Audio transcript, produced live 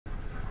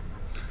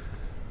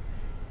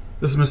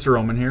This is Mr.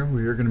 Oman here.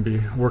 We are going to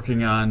be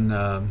working on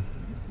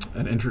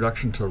an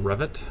introduction to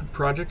Revit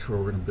project where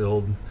we're going to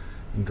build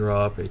and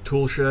draw up a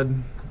tool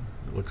shed.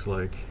 It looks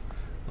like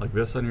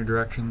this on your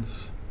directions.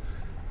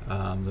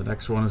 The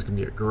next one is going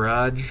to be a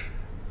garage.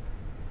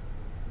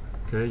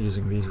 Okay,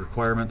 using these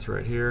requirements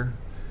right here.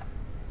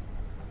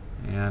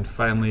 And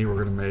finally,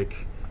 we're going to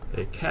make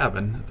a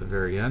cabin at the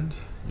very end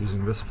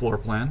using this floor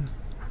plan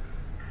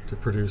to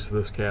produce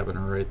this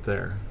cabin right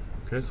there.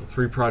 Okay, so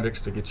 3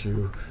 projects to get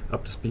you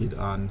up to speed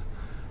on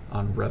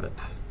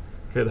Revit.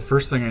 Okay, the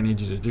first thing I need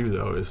you to do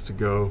though is to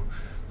go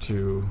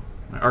to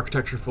my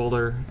architecture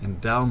folder and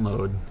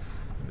download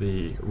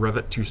the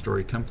Revit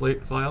 2-story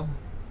template file.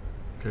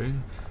 Okay,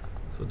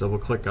 so double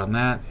click on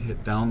that,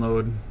 hit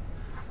download,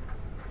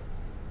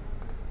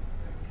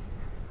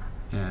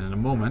 and in a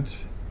moment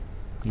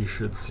you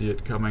should see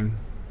it coming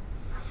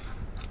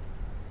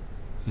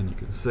and you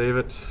can save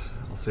it.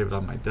 I'll save it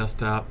on my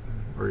desktop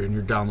or in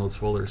your downloads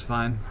folder is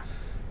fine.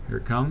 Here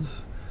it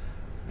comes.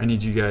 I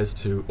need you guys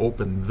to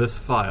open this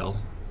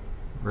file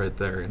right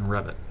there in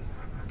Revit.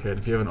 Okay, and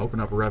if you haven't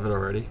opened up Revit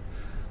already,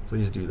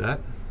 please do that.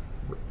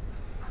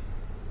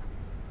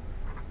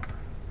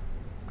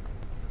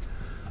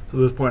 So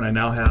at this point I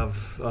now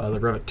have the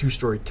Revit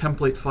 2-story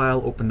template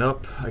file opened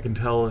up. I can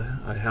tell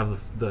I have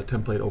the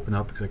template open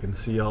up because I can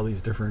see all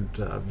these different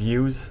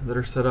views that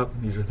are set up.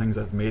 These are things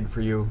I've made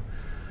for you.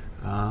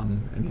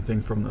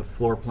 Anything from the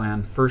floor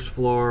plan first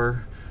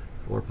floor,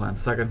 floor plan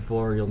second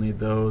floor, you'll need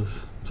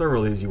those.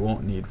 Several of these you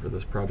won't need for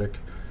this project.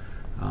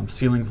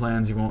 Ceiling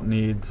plans you won't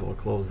need, so I'll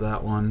close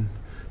that one.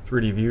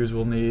 3D views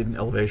we'll need,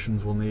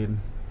 elevations we'll need.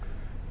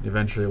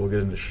 Eventually we'll get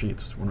into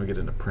sheets when we get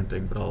into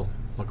printing, but I'll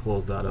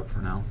close that up for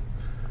now.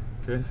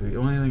 Okay, so the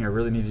only thing I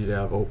really need you to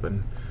have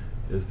open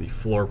is the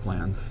floor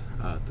plans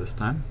at this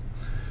time.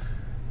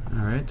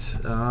 Alright,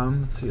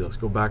 let's see, let's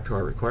go back to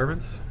our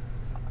requirements.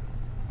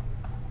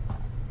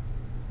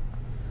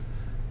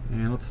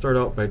 And let's start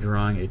out by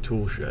drawing a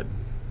tool shed.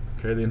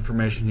 Okay, the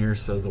information here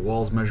says the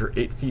walls measure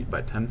 8 feet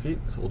by 10 feet,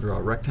 so we'll draw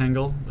a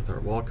rectangle with our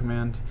wall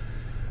command.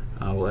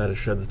 We'll add a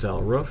shed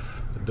style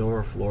roof, a door,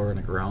 a floor, and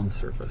a ground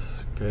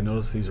surface. Okay,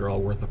 notice these are all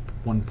worth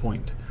 1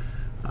 point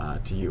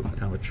to you,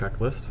 kind of a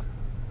checklist.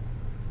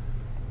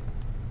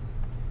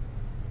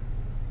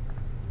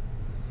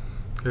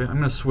 Okay, I'm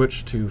going to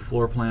switch to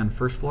floor plan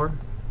first floor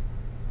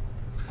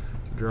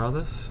to draw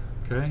this.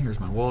 Okay, here's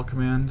my wall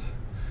command.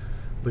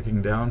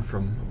 Looking down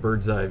from a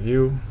bird's eye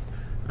view,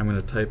 I'm going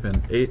to type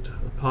in 8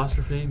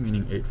 apostrophe,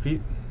 meaning 8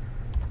 feet.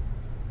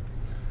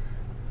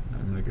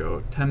 I'm going to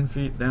go 10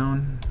 feet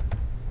down.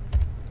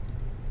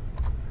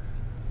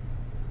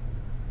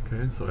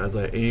 Okay, so as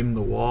I aim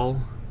the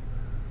wall,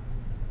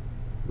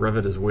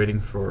 Revit is waiting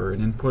for an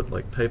input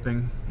like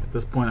typing. At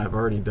this point I've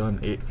already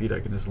done 8 feet, I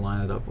can just line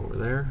it up over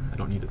there. I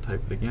don't need to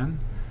type it again.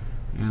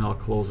 And I'll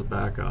close it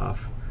back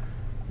off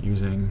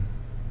using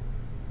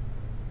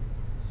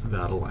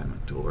that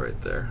alignment tool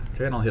right there.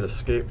 Okay, and I'll hit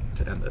escape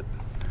to end it.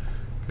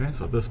 Okay,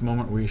 so at this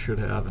moment we should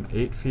have an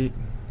 8 feet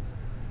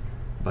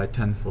by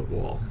 10 foot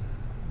wall.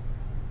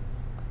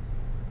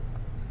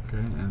 Okay,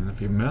 and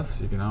if you miss,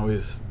 you can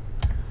always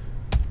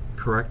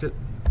correct it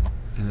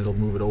and it'll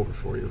move it over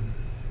for you.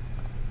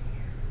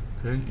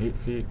 Okay, 8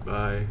 feet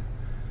by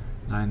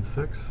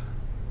 9.6.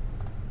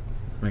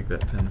 Let's make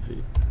that 10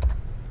 feet.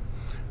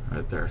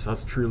 Right there, so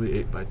that's truly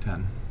 8 by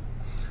 10.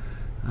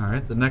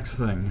 Alright, the next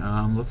thing,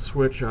 let's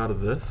switch out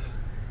of this.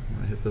 I'm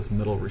going to hit this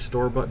middle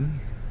restore button.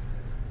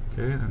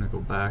 Okay, I'm going to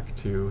go back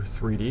to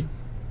 3D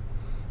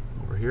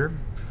over here.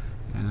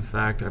 And in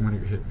fact, I'm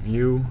going to hit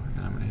view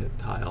and I'm going to hit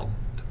tile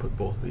to put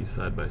both of these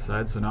side by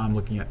side. So now I'm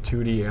looking at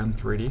 2D and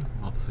 3D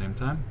all at the same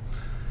time.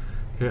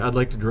 Okay, I'd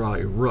like to draw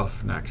a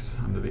roof next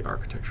under the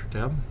architecture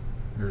tab.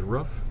 Here's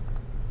roof.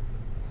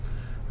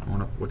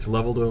 Which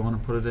level do I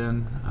want to put it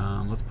in?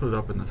 Let's put it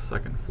up in the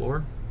second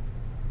floor.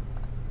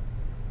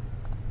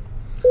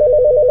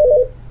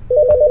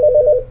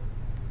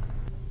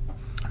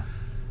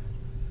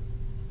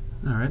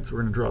 Alright, so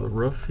we're going to draw the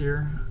roof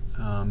here.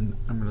 I'm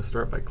going to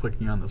start by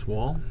clicking on this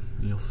wall.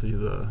 And you'll see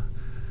the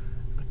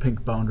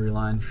pink boundary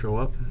line show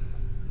up,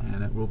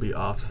 and it will be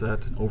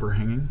offset and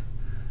overhanging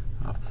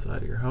off the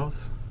side of your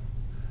house.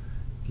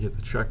 If you hit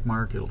the check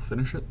mark, it'll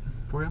finish it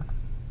for you.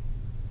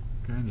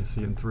 Okay, and you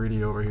see in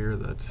 3D over here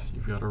that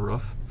you've got a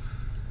roof.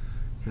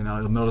 Okay, now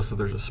you'll notice that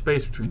there's a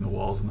space between the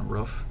walls and the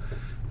roof.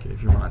 Okay,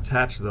 if you want to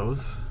attach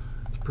those,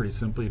 it's pretty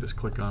simple. You just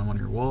click on one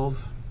of your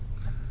walls,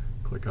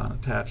 click on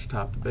attach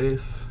top to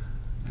base,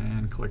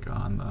 and click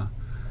on the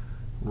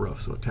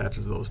roof, so it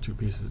attaches those 2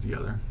 pieces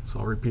together. So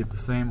I'll repeat the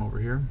same over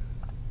here,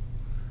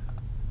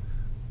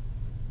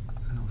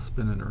 and I'll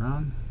spin it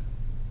around.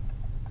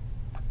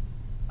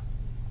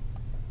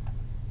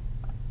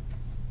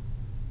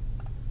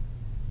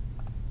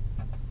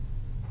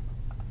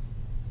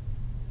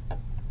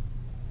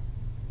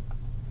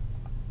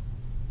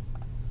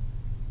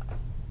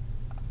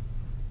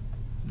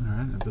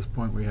 Alright, at this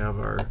point we have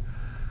our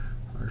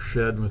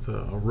shed with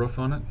a roof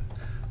on it.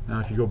 Now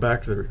if you go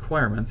back to the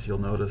requirements, you'll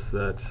notice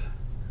that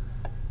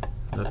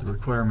the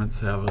requirements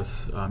have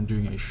us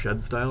doing a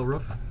shed style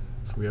roof.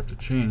 So we have to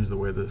change the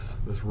way this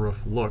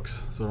roof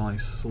looks so it only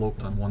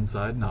sloped on one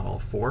side, not all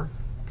four,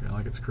 okay,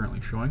 like it's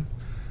currently showing.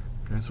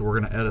 Okay, so we're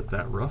going to edit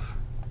that roof.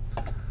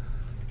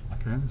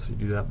 Okay, so you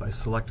do that by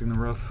selecting the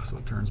roof so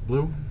it turns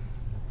blue.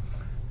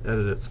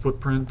 Edit its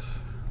footprint.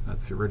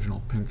 That's the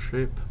original pink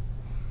shape.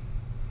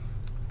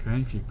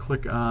 Okay, if you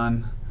click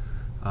on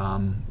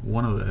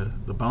one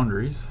of the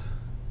boundaries,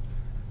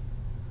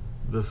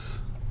 this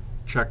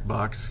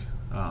checkbox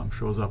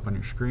shows up on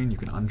your screen. You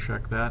can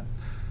uncheck that.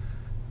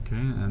 Okay,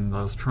 and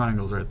those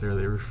triangles right there,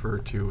 they refer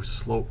to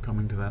slope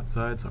coming to that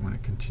side. So I'm going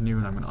to continue,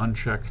 and I'm going to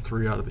uncheck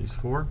 3 out of these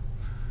 4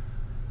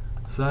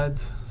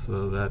 sides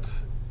so that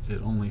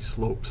it only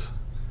slopes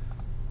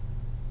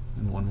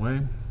in one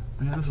way.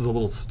 And this is a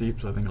little steep,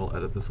 so I think I'll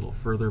edit this a little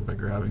further by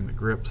grabbing the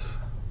grips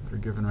that are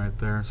given right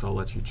there. So I'll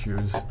let you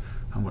choose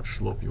how much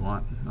slope you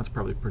want. That's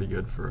probably pretty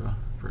good for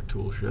a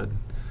tool shed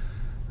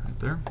right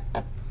there.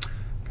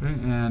 Okay,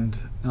 and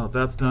now that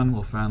that's done,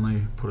 we'll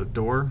finally put a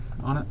door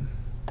on it.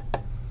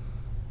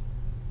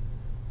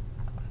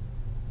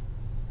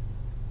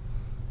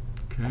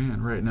 Okay,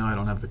 and right now I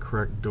don't have the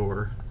correct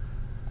door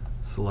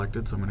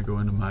selected, so I'm going to go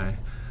into my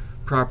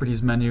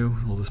properties menu.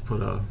 We'll just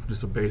put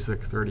just a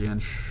basic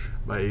 30-inch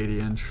by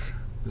 80-inch,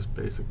 just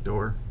basic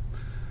door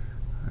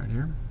right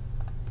here.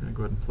 Okay,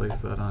 go ahead and place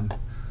that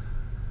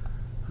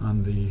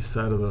on the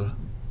side of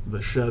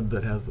the shed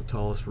that has the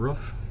tallest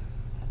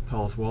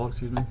wall,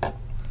 excuse me.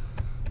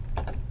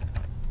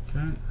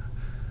 Okay.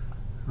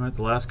 All right,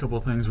 the last couple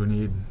of things we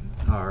need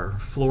are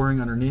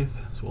flooring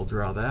underneath, so we'll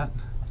draw that.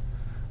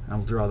 And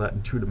we'll draw that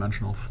in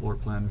 2-dimensional floor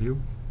plan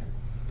view.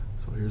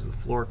 So here's the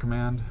floor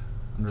command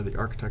under the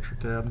architecture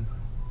tab.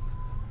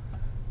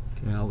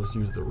 Okay, and I'll just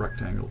use the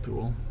rectangle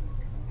tool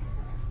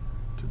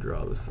to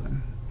draw this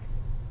thing.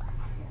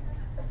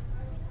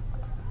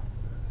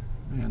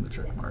 And the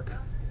check mark.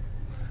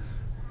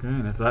 Okay,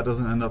 and if that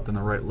doesn't end up in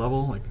the right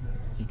level, like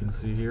you can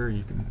see here,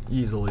 you can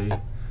easily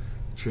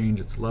change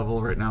its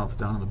level. Right now it's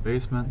down in the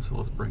basement, so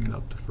let's bring it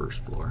up to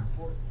first floor.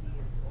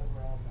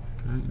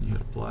 Okay, and you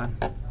hit apply.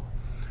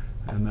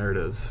 And there it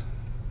is.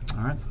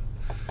 All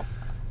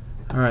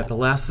right, the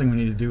last thing we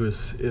need to do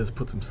is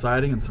put some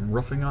siding and some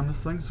roofing on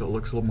this thing so it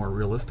looks a little more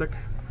realistic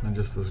than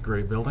just this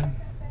gray building.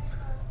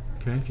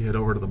 Okay, if you head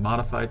over to the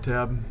Modify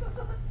tab,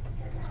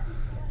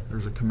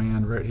 there's a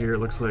command right here. It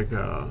looks like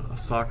a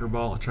soccer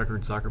ball, a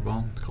checkered soccer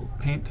ball. It's called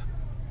Paint.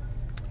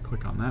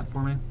 Click on that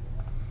for me.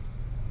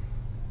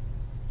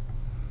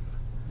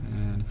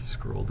 And if you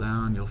scroll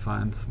down, you'll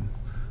find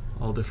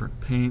all different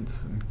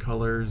paints and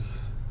colors,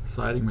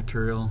 siding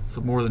material,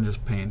 so more than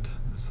just paint.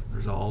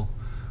 There's all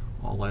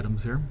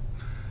items here.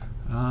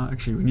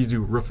 Actually, we need to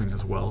do roofing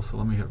as well, so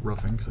let me hit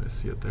roofing because I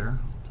see it there.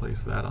 I'll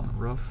place that on the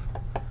roof.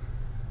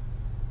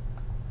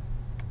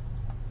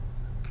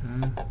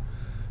 Okay.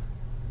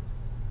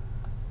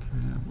 Okay,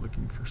 I'm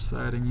looking for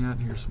siding yet.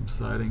 Here's some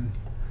siding.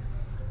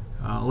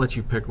 I'll let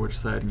you pick which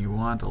siding you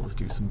want. I'll just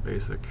do some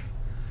basic.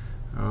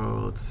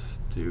 Let's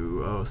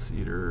do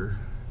cedar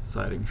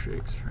siding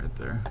shakes right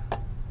there.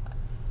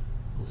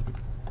 Those will be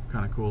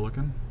kind of cool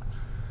looking.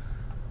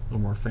 A little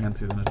more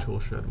fancy than a tool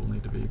shed will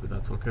need to be, but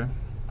that's okay.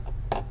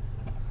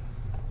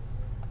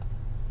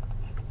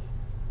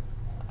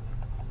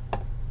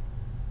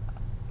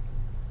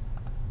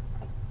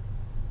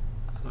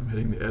 So I'm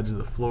hitting the edge of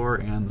the floor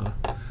and the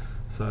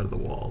side of the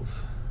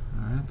walls.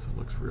 Alright, so it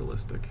looks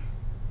realistic.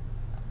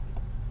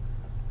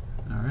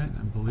 Alright,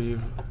 I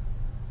believe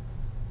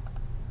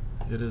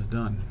it is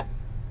done.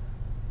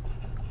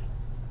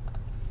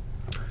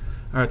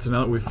 Alright, so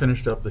now that we've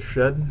finished up the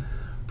shed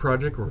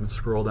project, we're going to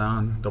scroll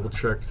down, double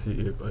check to see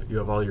if you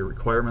have all your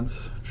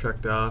requirements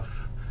checked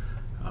off.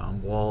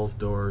 Walls,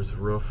 doors,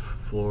 roof,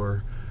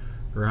 floor,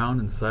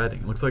 ground, and siding.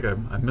 It looks like I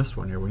missed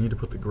one here. We need to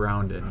put the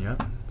ground in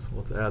yet, so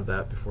let's add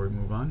that before we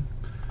move on.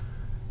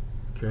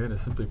 Okay, to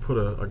simply put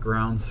a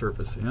ground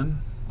surface in,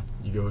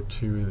 you go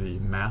to the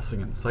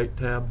Massing and Site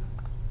tab.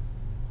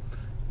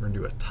 We're going to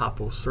do a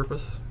topo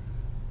surface.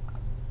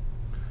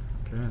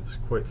 Okay, it's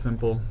quite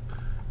simple.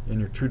 In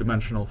your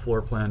 2-dimensional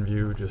floor plan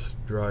view, just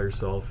draw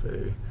yourself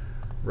a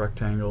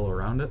rectangle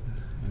around it,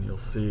 and you'll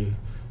see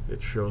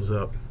it shows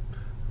up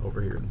over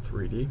here in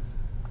 3D. Okay,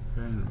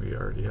 and we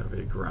already have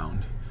a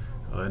ground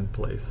in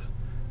place.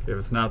 Okay, if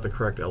it's not the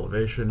correct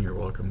elevation, you're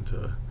welcome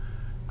to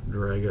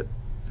drag it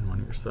in one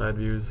of your side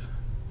views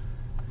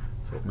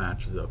so it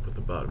matches up with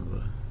the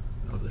bottom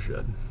of the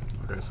shed.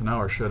 Okay, so now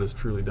our shed is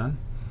truly done.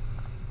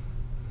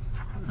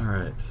 All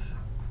right.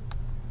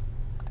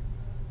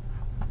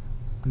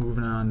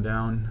 Moving on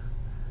down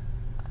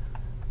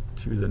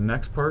to the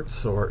next part,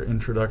 so our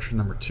introduction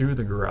number 2,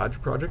 the garage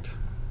project.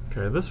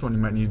 Okay, this one you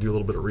might need to do a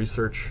little bit of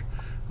research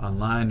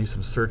online, do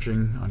some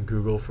searching on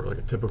Google for like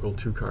a typical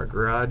 2-car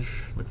garage,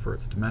 look for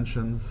its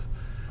dimensions.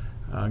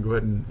 Go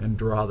ahead and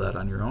draw that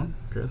on your own.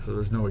 Okay, so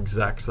there's no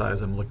exact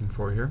size I'm looking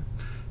for here.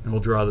 And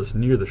we'll draw this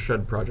near the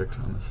shed project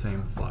on the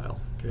same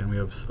file. Okay, and we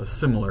have a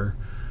similar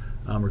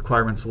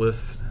requirements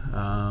list. The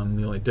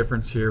only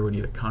difference here, we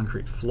need a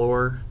concrete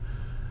floor.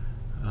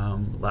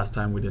 Last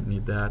time we didn't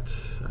need that.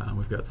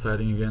 We've got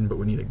siding again, but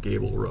we need a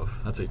gable roof.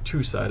 That's a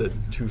two-sided,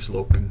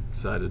 two-sloping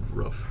sided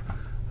roof.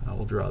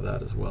 We'll draw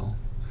that as well.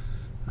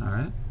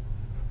 Alright,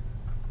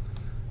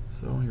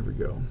 so here we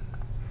go.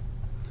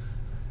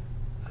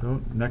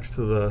 So next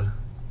to the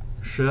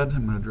shed,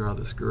 I'm going to draw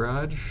this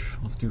garage.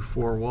 Let's do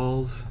 4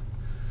 walls.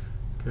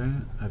 Okay,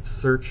 I've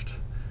searched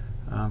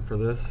for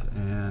this,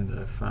 and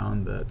I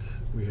found that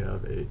we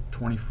have a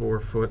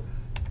 24-foot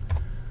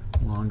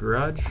long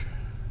garage.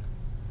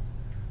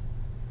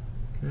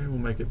 Okay, we'll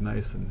make it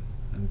nice and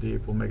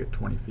deep. We'll make it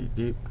 20 feet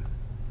deep.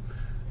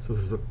 So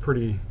this is a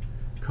pretty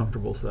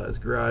comfortable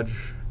sized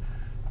garage.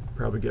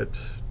 Probably get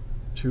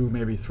 2,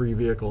 maybe 3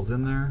 vehicles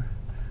in there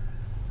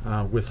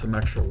with some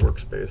extra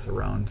workspace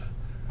around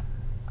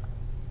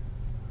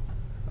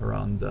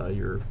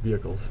your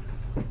vehicles.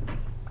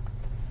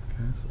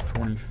 Okay, so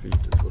 20 feet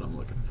is what I'm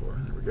looking for.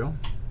 There we go.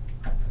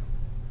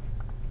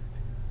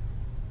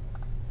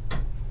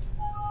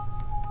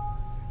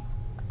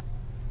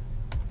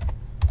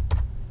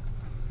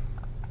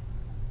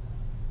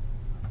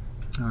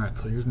 Alright,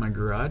 so here's my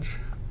garage.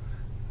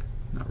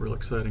 Not real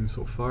exciting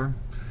so far.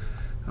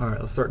 Alright,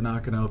 let's start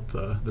knocking out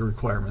the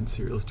requirements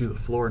here. Let's do the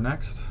floor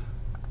next.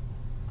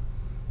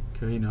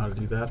 Okay, you know how to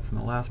do that from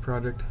the last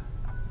project.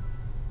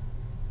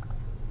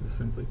 Just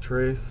simply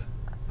trace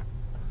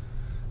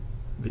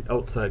the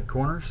outside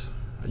corners.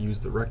 I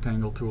use the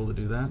rectangle tool to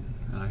do that,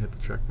 and I hit the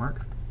check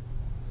mark.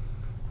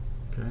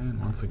 Okay,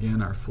 and once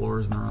again our floor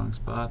is in the wrong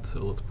spot, so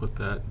let's put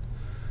that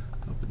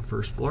up in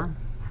first floor.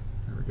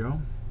 There we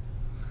go.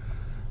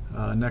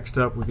 Next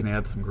up, we can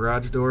add some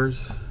garage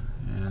doors,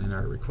 and in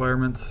our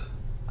requirements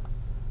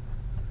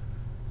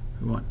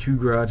we want 2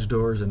 garage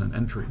doors and an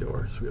entry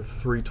door, so we have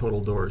 3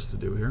 total doors to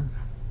do here.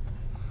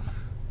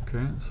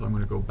 Okay, so I'm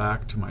going to go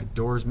back to my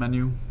doors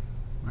menu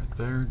right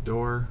there,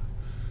 door.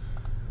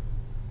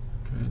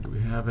 Okay, do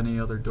we have any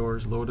other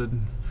doors loaded?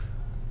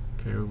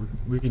 Okay,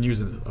 we can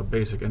use a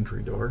basic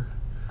entry door,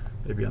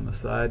 maybe on the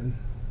side.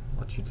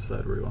 I'll let you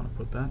decide where you want to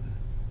put that.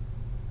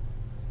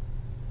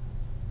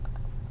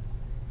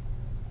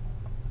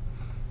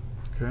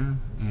 Okay,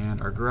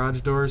 and our garage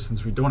doors,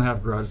 since we don't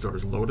have garage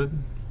doors loaded,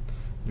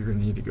 you're going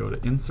to need to go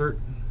to Insert,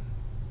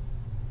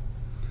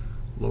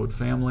 Load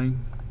Family,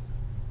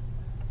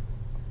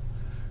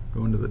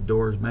 go into the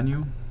Doors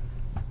menu,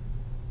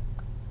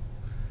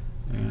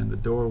 and the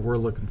door we're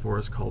looking for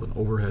is called an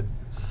overhead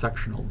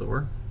sectional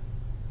door.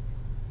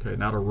 Okay,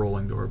 not a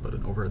rolling door, but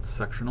an overhead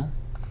sectional.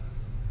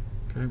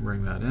 Okay,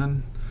 bring that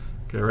in.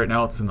 Okay, right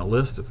now it's in the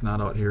list, it's not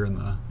out here in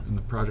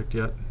the project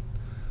yet.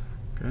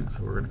 Okay,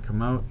 so we're going to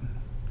come out,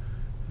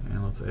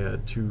 and let's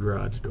add 2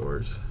 garage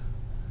doors,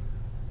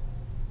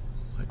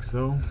 like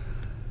so.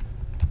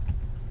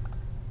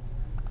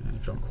 And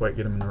if you don't quite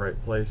get them in the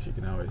right place, you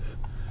can always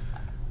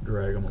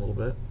drag them a little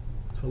bit.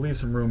 So leave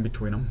some room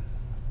between them,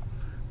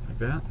 like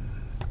that.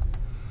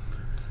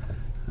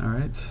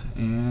 Alright,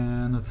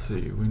 and let's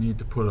see, we need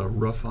to put a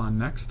roof on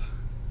next.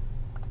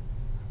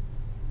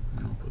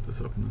 And I'll put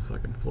this up on the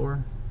second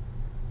floor.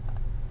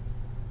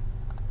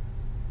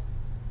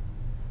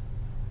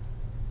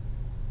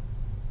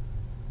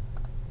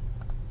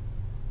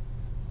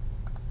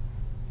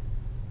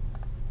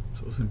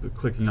 So simply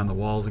clicking on the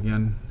walls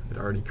again, it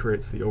already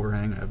creates the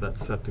overhang. I have that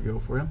set to go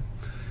for you.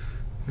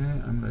 Okay,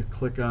 I'm going to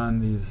click on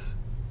these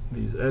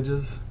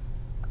edges.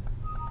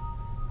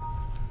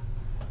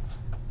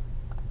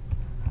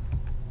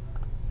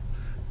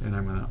 And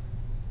I'm going to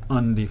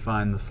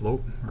undefine the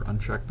slope, or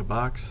uncheck the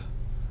box.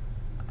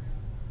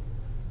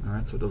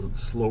 Alright, so it doesn't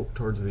slope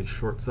towards these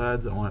short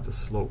sides. I want it to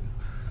slope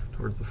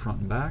towards the front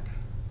and back.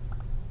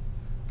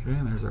 Okay,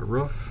 and there's our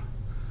roof.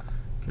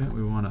 Okay,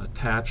 we want to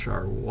attach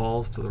our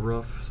walls to the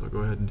roof, so go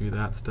ahead and do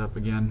that step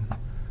again,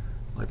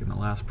 like in the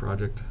last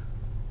project.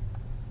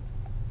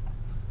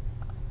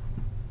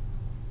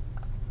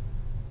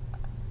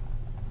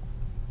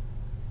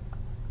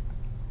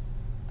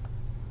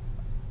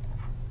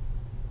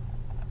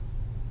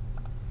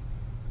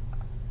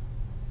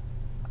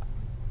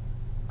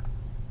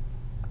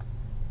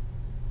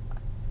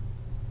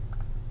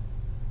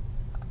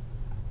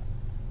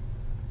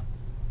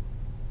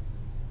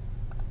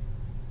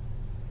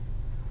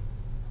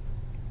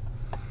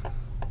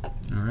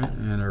 Alright,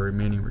 and our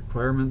remaining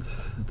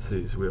requirements, let's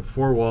see, so we have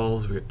 4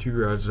 walls, we got 2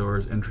 garage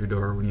doors, entry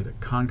door, we need a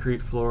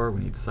concrete floor,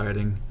 we need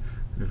siding,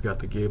 we've got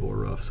the gable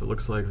roof, so it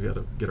looks like we got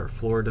to get our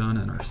floor done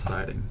and our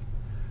siding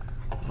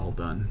all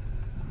done.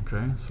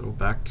 Okay, so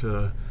back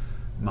to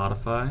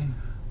modify,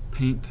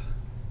 paint.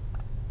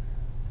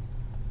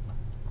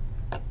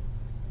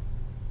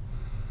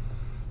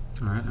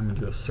 Alright, I'm going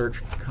to do a search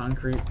for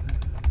concrete.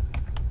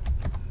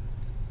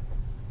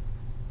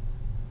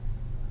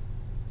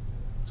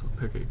 So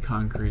pick a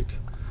concrete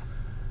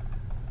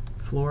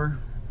floor.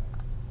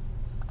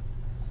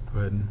 Go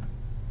ahead and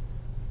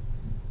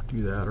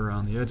do that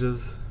around the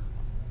edges.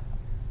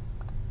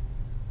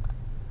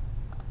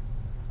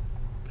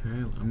 Okay,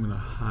 I'm going to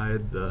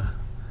hide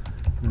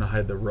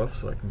the roof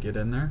so I can get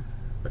in there.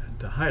 But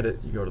to hide it,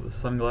 you go to the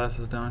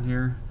sunglasses down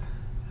here,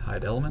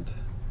 hide element,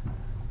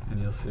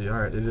 and you'll see,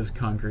 alright, it is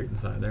concrete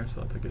inside there,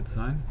 so that's a good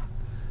sign.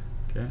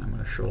 Okay, I'm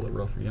going to show the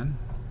roof again.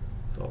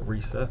 So I'll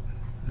reset.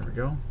 There we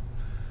go.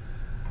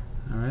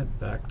 Alright,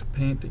 back to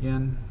paint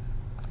again.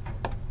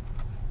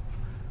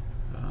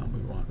 We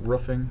want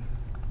roofing.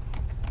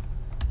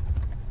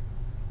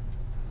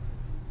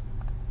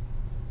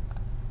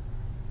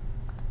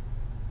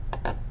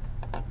 Okay,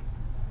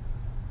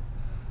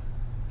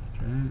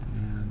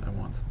 and I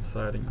want some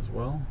siding as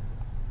well.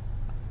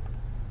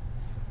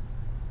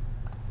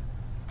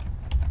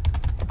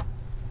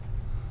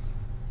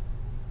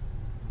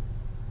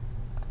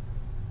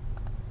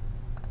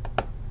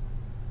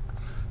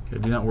 Okay,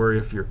 do not worry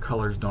if your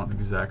colors don't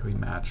exactly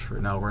match.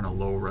 Right now we're in a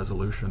low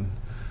resolution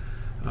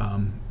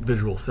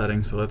visual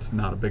setting, so that's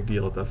not a big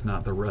deal if that's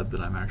not the red that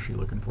I'm actually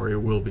looking for. It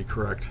will be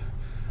correct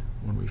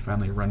when we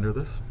finally render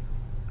this.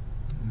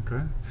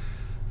 Okay,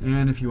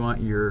 and if you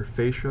want your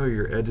fascia,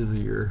 your edges of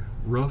your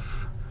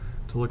roof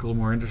to look a little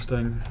more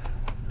interesting,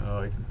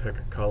 you can pick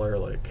a color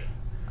like,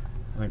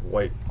 I think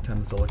white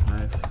tends to look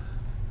nice.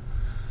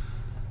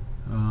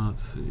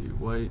 Let's see,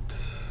 white.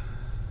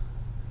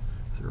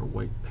 Is there a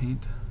white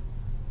paint?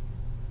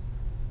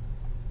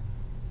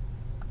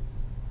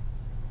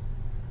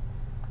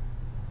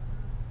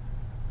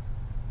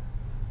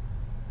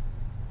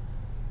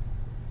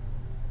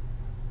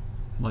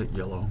 Light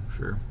yellow,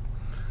 sure.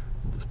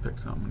 We'll just pick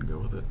something and go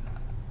with it.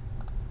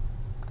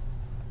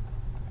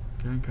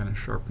 Okay, kind of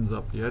sharpens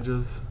up the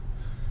edges.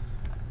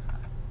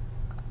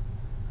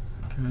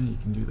 Okay, you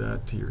can do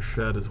that to your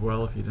shed as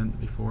well if you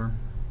didn't before.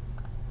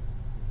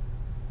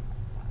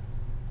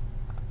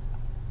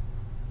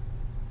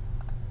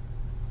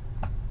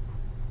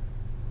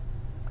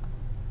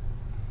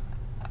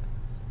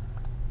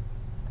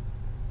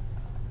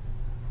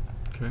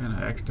 Okay, and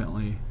I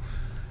accidentally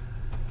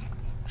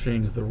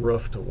changed the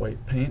roof to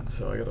white paint,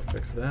 so I gotta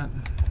fix that.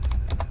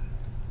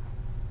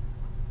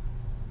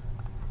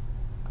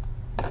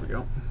 There we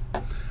go.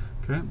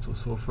 Okay,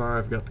 so far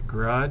I've got the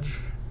garage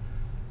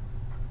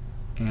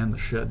and the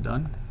shed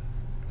done.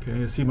 Okay,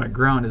 you see my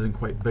ground isn't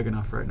quite big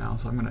enough right now,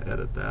 so I'm gonna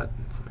edit that.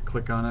 So I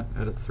click on it,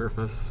 edit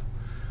surface.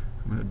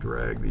 I'm gonna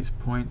drag these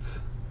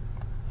points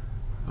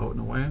out and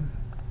away.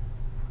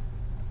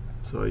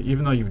 So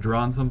even though you've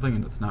drawn something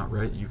and it's not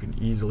right, you can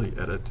easily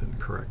edit and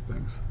correct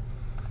things.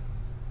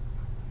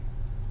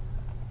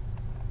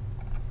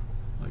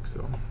 Like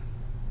so.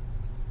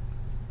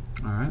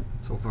 Alright,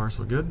 so far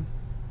so good.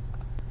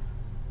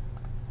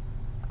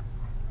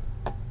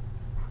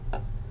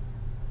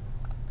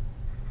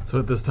 So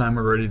at this time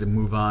we're ready to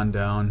move on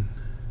down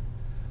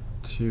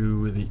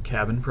to the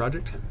cabin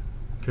project.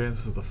 Okay,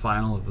 this is the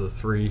final of the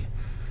 3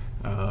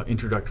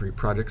 introductory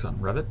projects on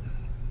Revit.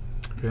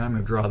 Okay, I'm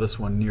going to draw this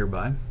one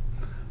nearby,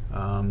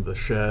 the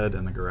shed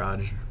and the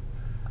garage.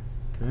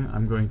 Okay,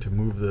 I'm going to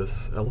move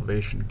this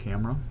elevation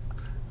camera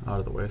out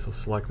of the way, so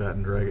select that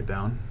and drag it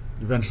down.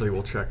 Eventually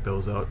we'll check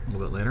those out a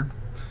little bit later.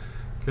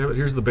 Okay, but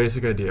here's the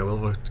basic idea. We'll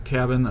have a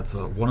cabin that's a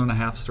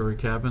 1.5 story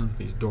cabin with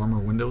these dormer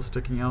windows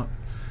sticking out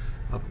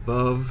up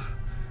above.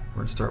 We're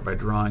going to start by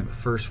drawing the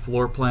first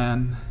floor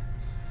plan,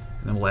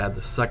 and then we'll add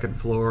the second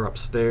floor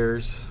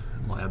upstairs,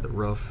 and we'll add the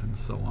roof and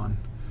so on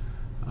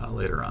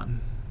later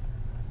on.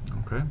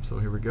 Okay, so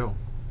here we go.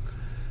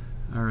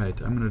 Alright,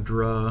 I'm going to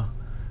draw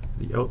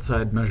the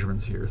outside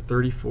measurements here,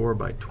 34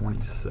 by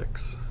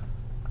 26.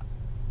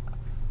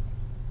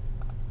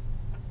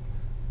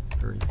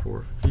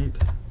 34 feet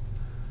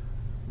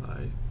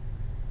by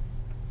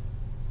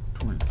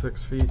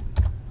 26 feet.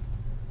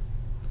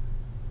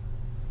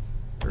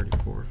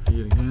 34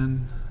 feet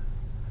again,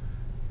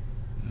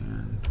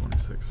 and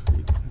 26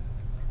 feet.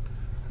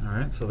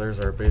 Alright, so there's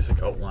our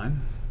basic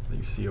outline that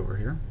you see over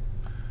here.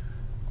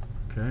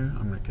 Okay,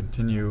 I'm going to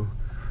continue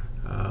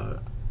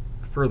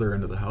further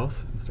into the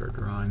house and start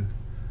drawing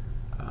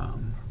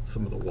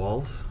some of the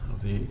walls,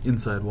 of the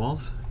inside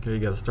walls. Okay, you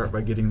got to start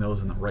by getting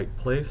those in the right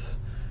place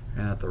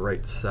and at the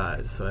right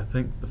size. So I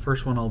think the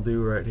first one I'll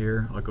do right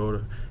here, I'll go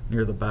to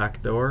near the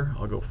back door,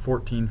 I'll go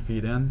 14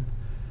 feet in,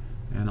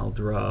 and I'll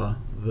draw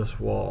this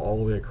wall all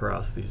the way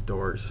across these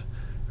doors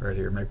right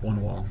here, make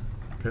one wall.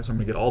 Okay, so I'm going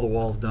to get all the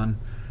walls done,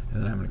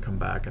 and then I'm going to come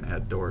back and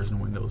add doors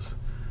and windows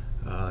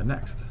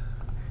next.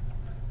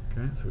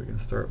 Okay, so we can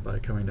start by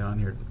coming down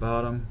here to the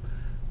bottom,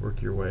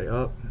 work your way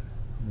up.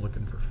 I'm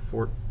looking for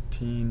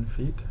 14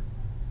 feet.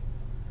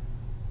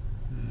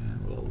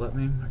 And will it let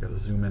me? I gotta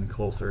zoom in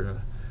closer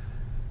to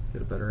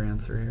get a better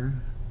answer here.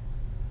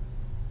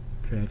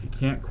 Okay, and if you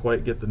can't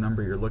quite get the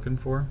number you're looking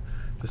for,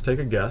 just take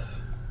a guess.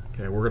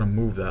 Okay, we're gonna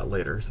move that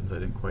later since I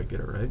didn't quite get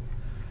it right.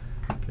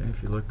 Okay,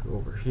 if you look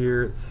over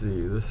here, let's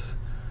see, this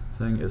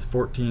thing is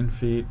 14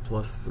 feet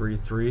plus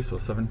 3, so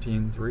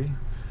 17.3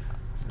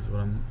 is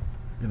what I'm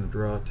going to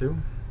draw to.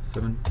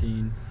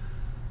 17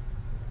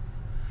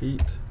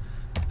 feet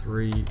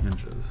 3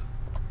 inches.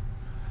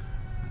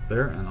 Right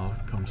there, and I'll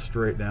come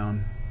straight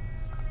down,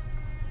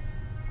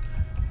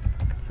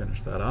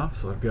 finish that off.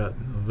 So I've got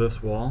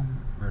this wall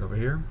right over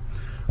here.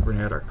 We're going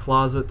to add our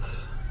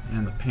closets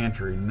and the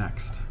pantry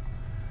next.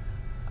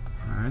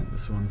 Alright,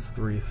 this one's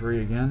 3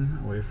 again,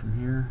 away from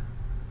here.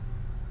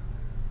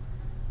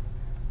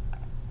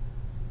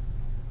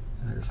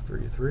 There's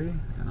 3, 3,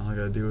 and all I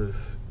gotta do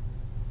is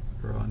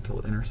draw until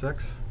it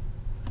intersects.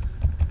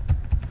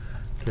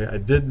 Okay, I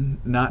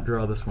did not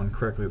draw this one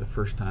correctly the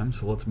first time,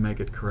 so let's make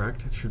it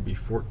correct. It should be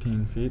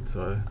 14 feet,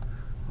 so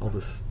I'll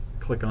just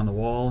click on the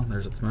wall,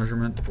 there's its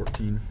measurement,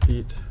 14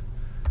 feet,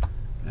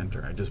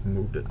 enter. I just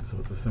moved it, so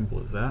it's as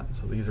simple as that.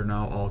 So these are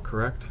now all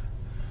correct.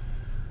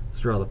 Let's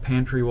draw the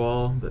pantry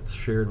wall that's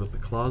shared with the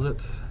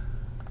closet.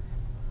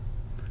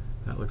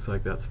 That looks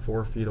like that's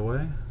 4 feet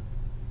away.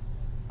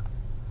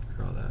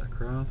 Draw that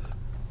across.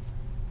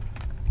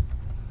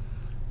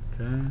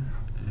 Okay,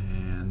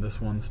 and this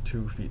one's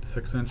 2 feet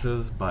 6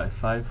 inches by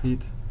 5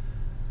 feet.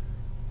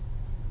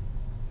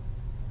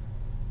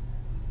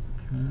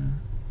 Okay,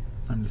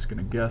 I'm just going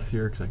to guess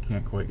here because I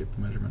can't quite get the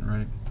measurement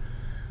right.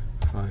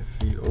 5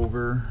 feet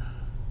over.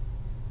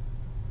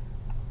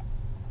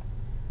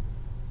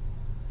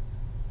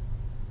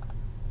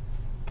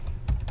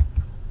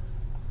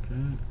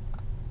 Okay,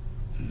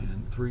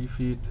 and 3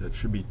 feet, that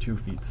should be 2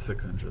 feet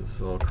 6 inches,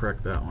 so I'll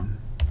correct that one.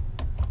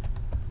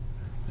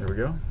 There we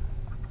go.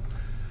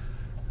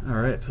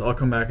 Alright, so I'll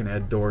come back and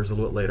add doors a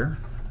little bit later,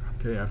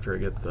 okay, after I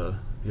get the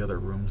other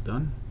rooms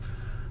done.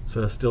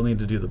 So I still need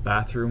to do the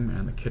bathroom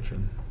and the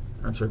kitchen.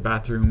 I'm sorry,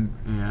 bathroom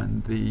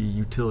and the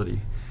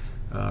utility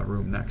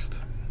room next.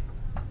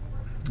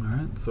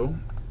 Alright, so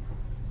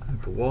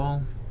at the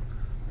wall,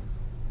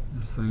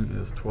 this thing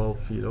is 12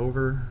 feet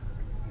over.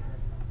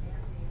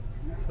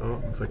 So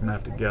it looks like I'm going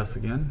to have to guess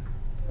again.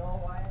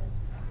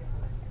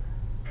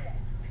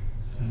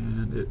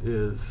 And it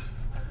is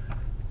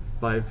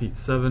 5 feet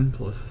 7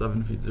 plus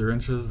 7 feet 0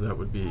 inches. That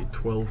would be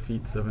 12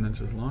 feet 7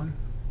 inches long.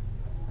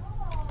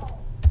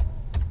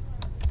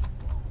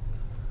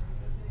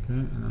 Okay,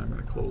 and then I'm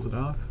going to close it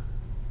off.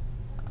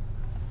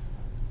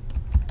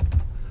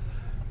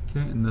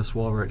 Okay, and this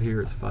wall right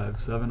here is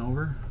 5'7"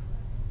 over.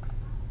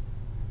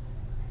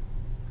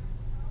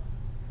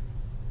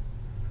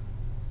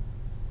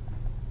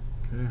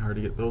 Okay, hard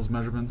to get those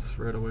measurements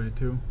right away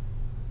too.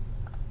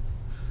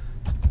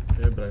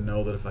 Okay, but I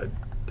know that if I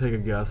take a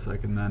guess, I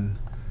can then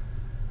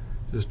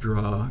just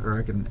draw, or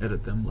I can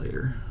edit them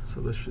later.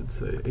 So this should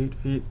say 8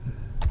 feet.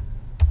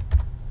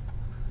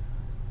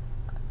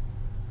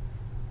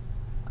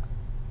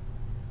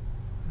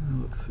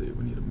 Let's see,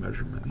 we need a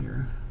measurement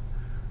here.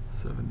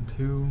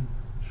 7'2",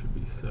 should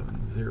be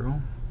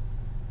 7'0".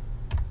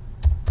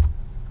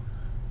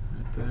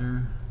 Right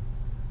there.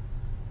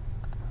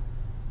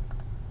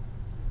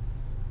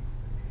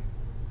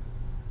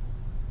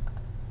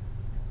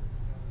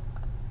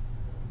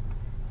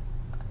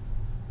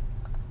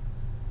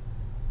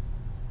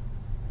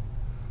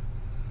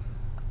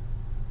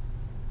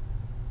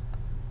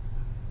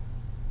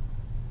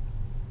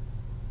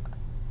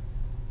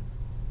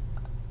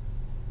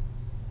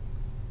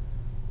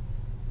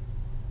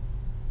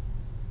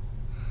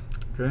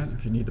 Okay,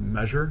 if you need to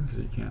measure, because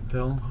you can't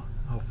tell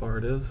how far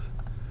it is.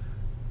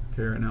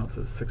 Okay, right now it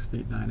says 6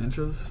 feet 9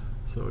 inches,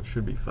 so it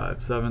should be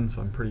 5'7",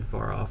 so I'm pretty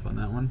far off on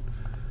that one.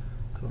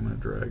 So I'm going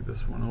to drag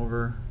this one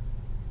over.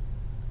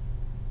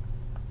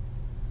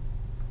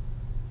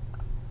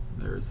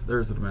 There's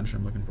the dimension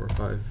I'm looking for,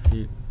 5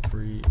 feet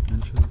 3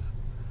 inches.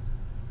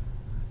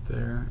 Right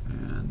there,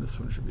 and this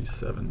one should be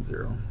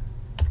 7'0".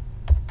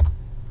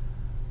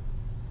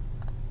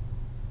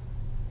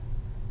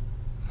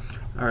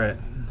 Alright,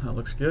 that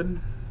looks good.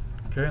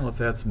 Okay,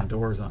 let's add some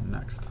doors on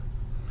next.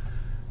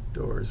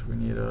 Doors, we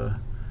need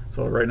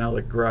so right now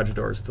the garage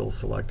door is still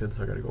selected,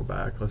 so I gotta go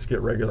back. Let's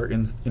get regular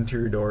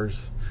interior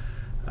doors.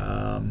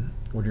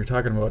 When you're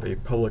talking about a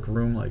public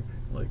room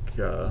like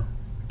a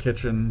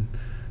kitchen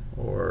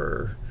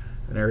or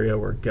an area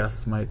where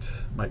guests might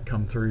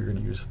come through, you're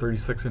gonna use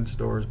 36-inch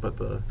doors, but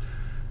the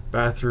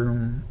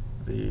bathroom,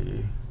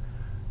 the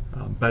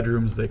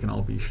bedrooms, they can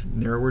all be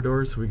narrower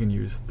doors, so we can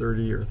use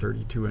 30 or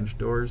 32-inch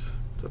doors.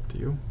 It's up to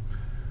you.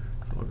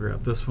 So I'll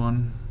grab this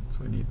one.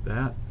 So I need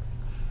that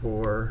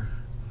for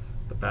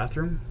the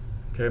bathroom.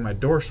 Okay, my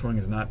door swing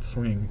is not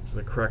swinging to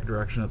the correct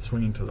direction, it's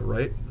swinging to the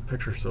right. The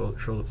picture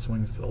shows it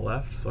swings to the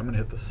left, so I'm going to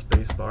hit the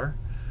space bar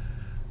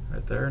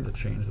right there to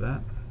change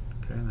that.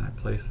 Okay, and then I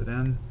place it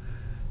in.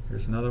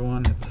 Here's another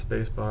one, hit the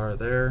space bar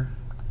there.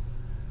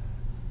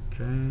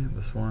 Okay,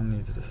 this one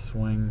needs to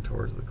swing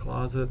towards the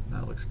closet.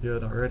 That looks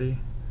good already.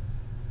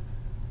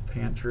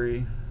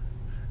 Pantry.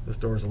 This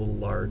door is a little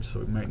large, so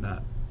we might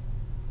not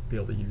be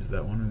able to use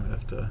that one. We might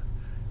have to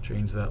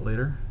change that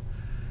later.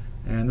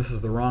 And this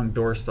is the wrong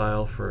door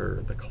style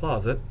for the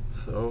closet,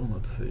 so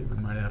let's see, we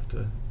might have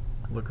to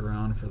look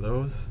around for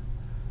those.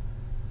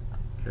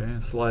 Okay,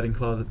 sliding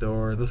closet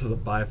door. This is a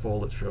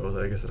bifold that shows,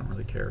 I guess I don't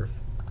really care if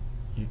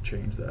you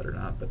change that or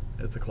not, but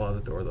it's a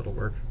closet door that'll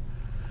work.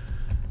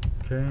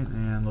 Okay,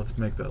 and let's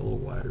make that a little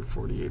wider.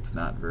 48's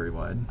not very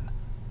wide.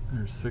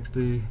 There's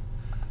 60. If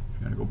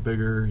you want to go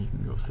bigger, you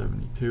can go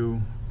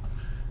 72.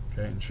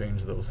 Okay, and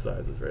change those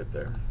sizes right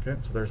there. Okay,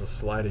 so there's a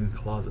sliding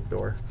closet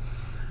door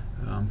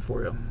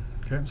for you.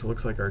 Okay, so it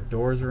looks like our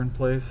doors are in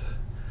place.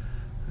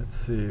 Let's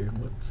see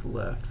what's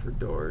left for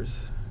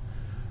doors.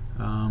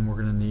 We're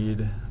going to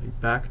need a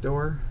back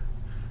door.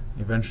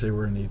 Eventually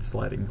we're going to need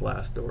sliding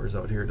glass doors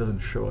out here. It doesn't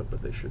show it,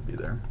 but they should be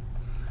there.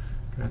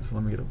 Okay, so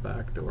let me get a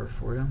back door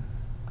for you.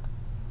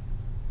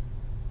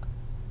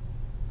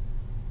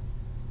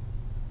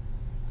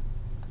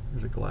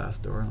 There's a glass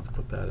door. Let's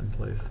put that in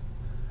place.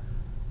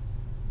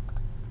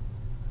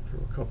 Throw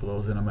a couple of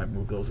those in. I might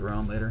move those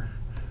around later.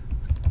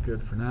 It's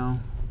good for now.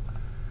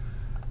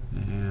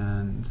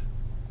 And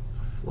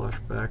a flush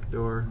back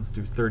door. Let's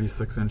do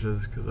 36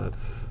 inches because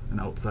that's an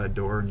outside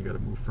door and you got to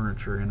move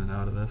furniture in and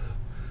out of this.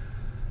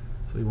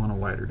 So you want a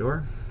wider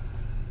door.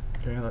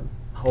 Okay, that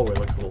hallway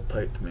looks a little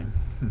tight to me.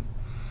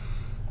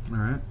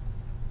 Alright,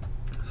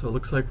 so it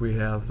looks like we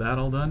have that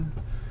all done.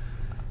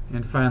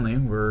 And finally,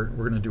 we're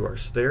going to do our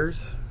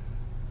stairs.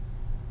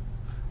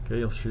 Okay,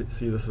 you'll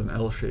see this is an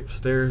L-shaped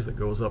stairs that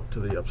goes up to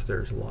the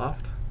upstairs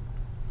loft.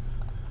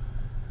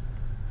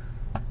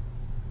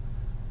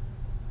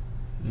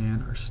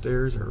 And our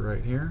stairs are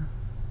right here.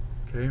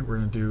 Okay, we're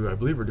going to do, I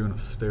believe we're doing a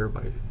stair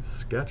by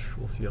sketch.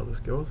 We'll see how this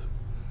goes.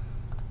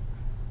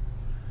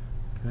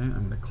 Okay,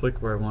 I'm going to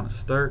click where I want to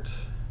start.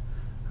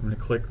 I'm going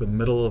to click the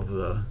middle of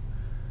the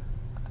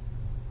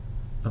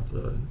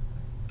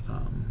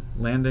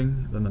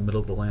landing, then the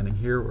middle of the landing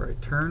here where I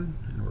turn,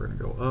 and we're going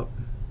to go up.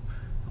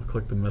 I'll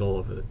click the middle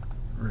of it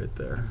right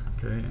there.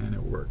 Okay, and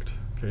it worked.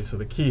 Okay, so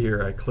the key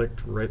here, I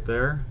clicked right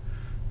there,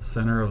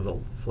 center of the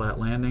flat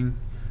landing,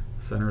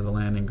 center of the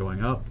landing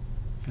going up,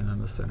 and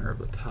then the center of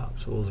the top.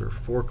 So those are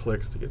 4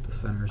 clicks to get the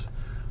centers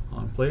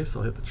on place.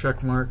 I'll hit the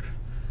check mark,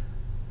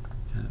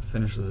 and it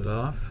finishes it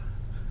off.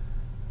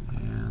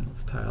 And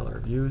let's tile our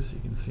views so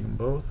you can see them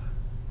both.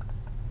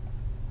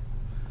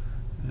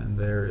 And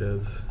there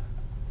is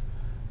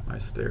my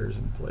stairs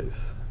in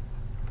place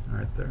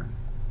right there.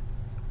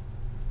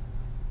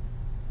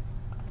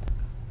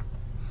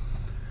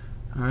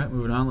 Alright,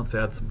 moving on, let's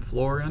add some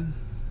floor in.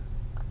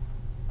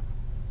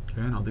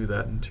 Okay, and I'll do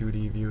that in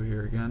 2D view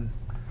here again.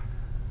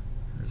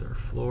 There's our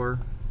floor.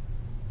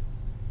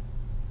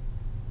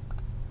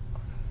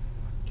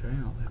 Okay,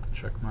 I'll hit the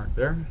check mark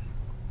there.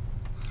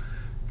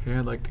 Okay,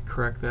 I'd like to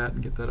correct that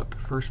and get that up to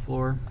first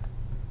floor.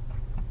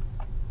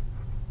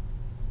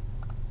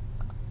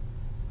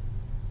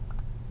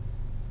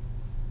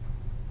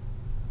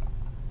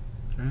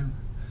 Okay,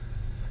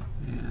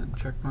 and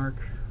check mark,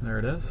 there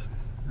it is,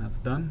 that's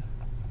done.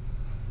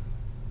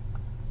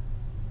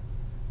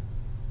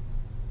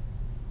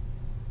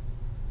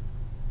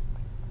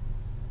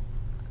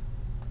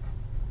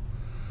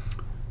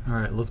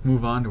 Alright, let's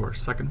move on to our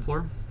second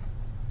floor.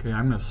 Okay,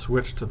 I'm going to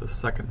switch to the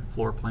second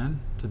floor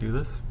plan to do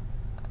this.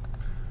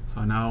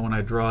 So now when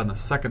I draw in the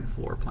second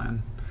floor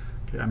plan,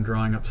 okay, I'm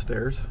drawing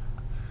upstairs.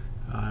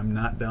 I'm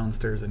not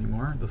downstairs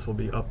anymore. This will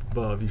be up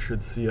above. You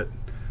should see it.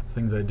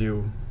 Things I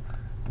do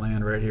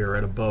land right here,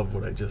 right above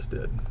what I just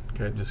did.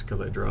 Okay, just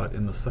because I draw it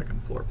in the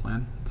second floor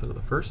plan instead of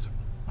the first.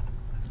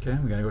 Okay,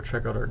 we're going to go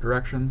check out our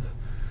directions.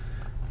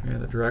 Okay,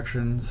 the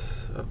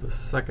directions of the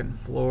second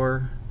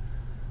floor.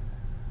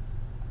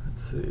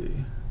 Let's see.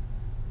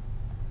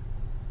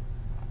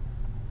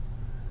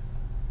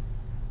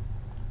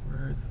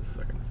 Where is the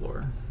second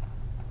floor?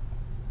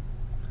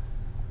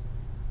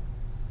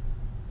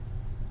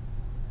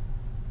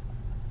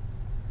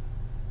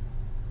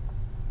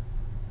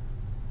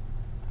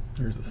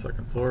 Here's the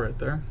second floor right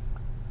there.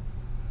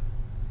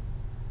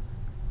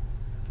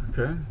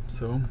 Okay,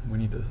 so we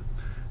need to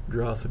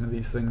draw some of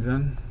these things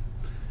in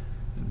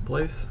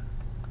place.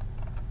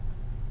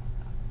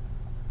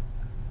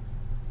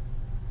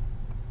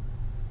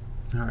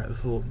 Alright,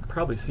 this will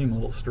probably seem a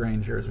little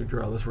strange here as we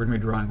draw this. We're going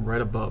to be drawing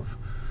right above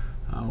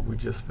what we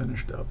just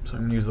finished up. So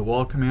I'm going to use the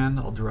wall command.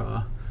 I'll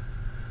draw,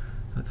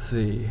 let's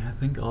see, I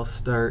think I'll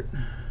start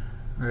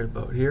right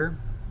about here.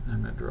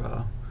 I'm going to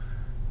draw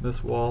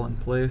this wall in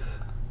place.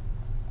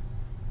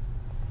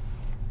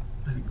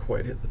 I didn't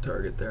quite hit the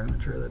target there. I'm going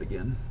to try that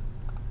again.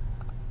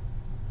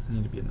 I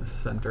need to be in the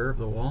center of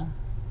the wall.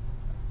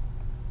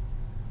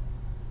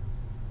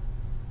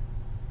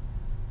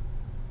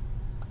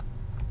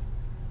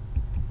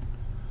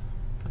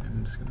 Okay,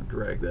 I'm just going to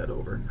drag that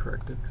over and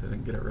correct it because I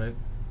didn't get it right.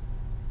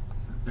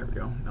 There we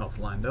go. Now it's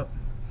lined up.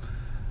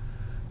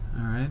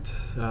 Alright.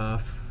 I'm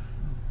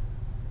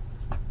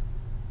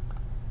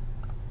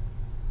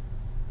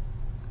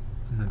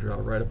going to draw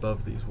right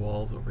above these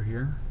walls over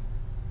here.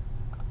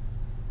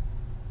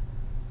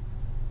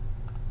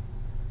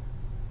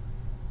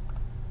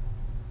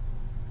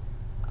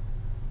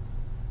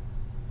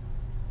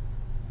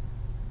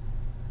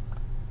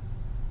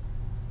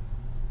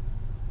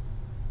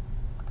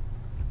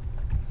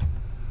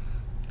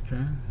 Okay.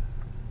 I'm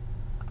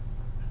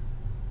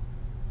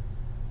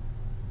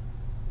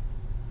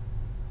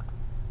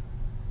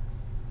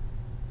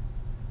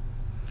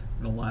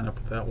going to line up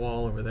with that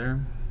wall over there.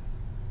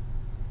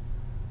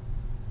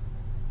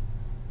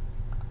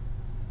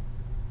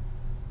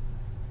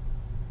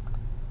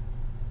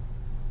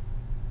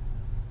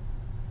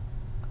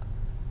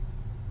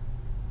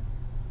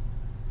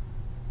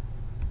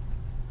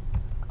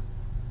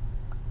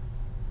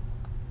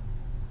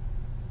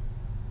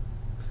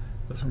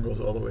 This one goes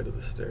all the way to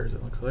the stairs,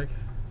 it looks like.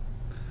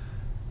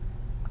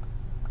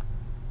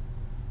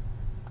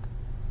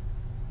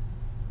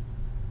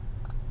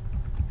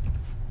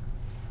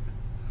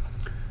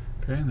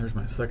 Okay, and there's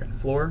my second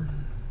floor.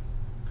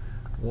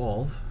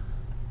 Walls.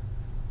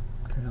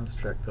 Okay, let's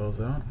check those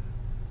out.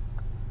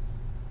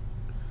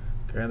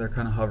 Okay, they're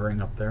kind of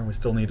hovering up there. We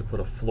still need to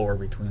put a floor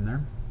between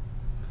there.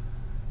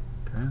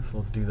 Okay, so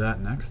let's do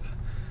that next.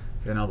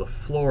 Okay, now the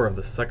floor of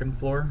the second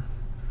floor,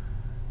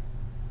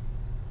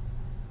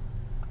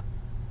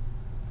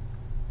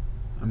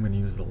 I'm going to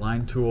use the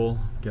line tool.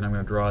 Again, I'm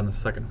going to draw in the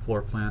second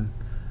floor plan.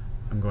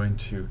 I'm going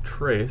to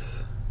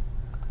trace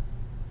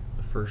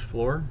the first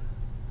floor.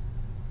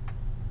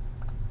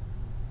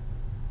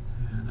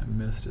 And I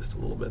missed just a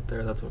little bit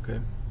there, that's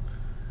okay.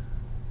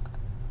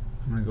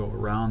 I'm going to go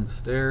around the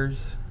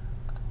stairs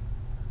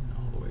and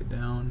all the way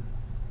down.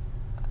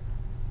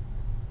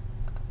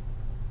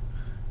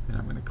 And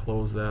I'm going to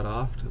close that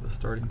off to the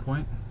starting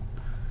point.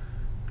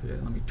 Okay,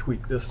 let me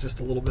tweak this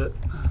just a little bit.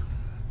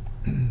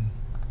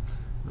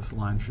 This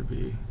line should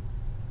be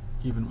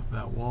even with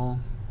that wall.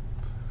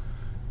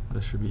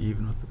 This should be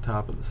even with the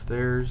top of the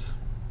stairs.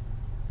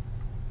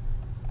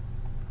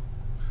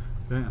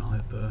 Okay, and I'll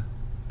hit the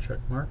check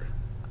mark.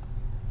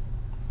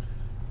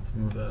 Let's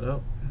move that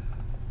up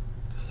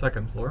to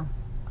second floor.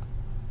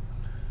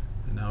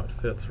 And now it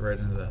fits right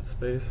into that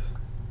space.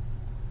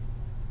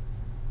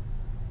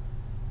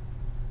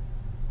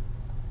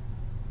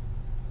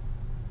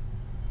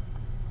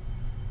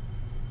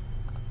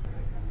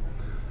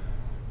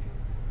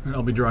 And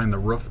I'll be drawing the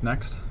roof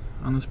next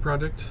on this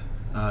project.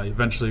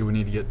 Eventually we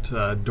need to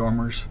get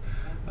dormers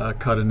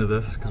cut into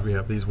this because we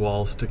have these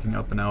walls sticking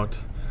up and out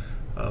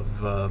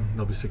of,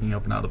 they'll be sticking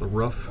up and out of the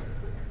roof.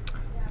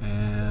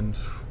 And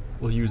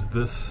we'll use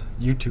this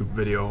YouTube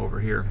video over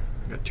here.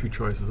 I've got two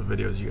choices of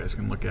videos you guys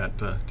can look at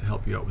to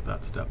help you out with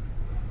that step.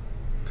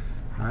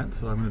 Alright,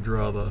 so I'm going to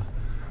draw the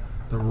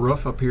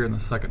roof up here in the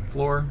second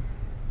floor.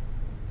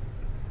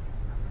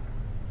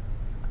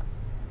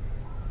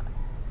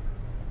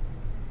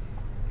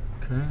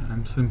 Okay,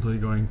 I'm simply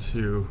going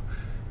to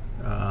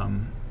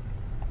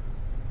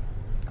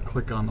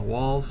click on the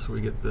walls so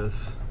we get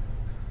this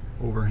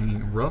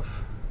overhanging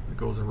roof that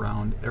goes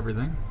around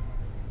everything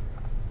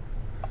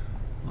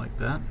like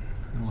that,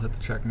 and we'll hit the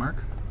check mark.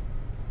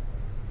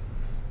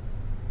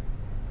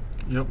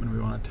 Yep, and we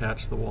want to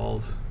attach the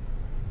walls.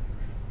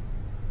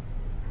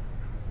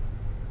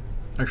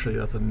 Actually,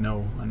 that's a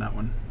no on that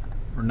one.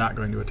 We're not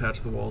going to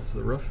attach the walls to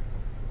the roof.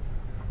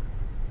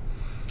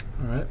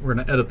 Alright, we're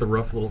going to edit the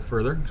roof a little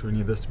further, so we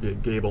need this to be a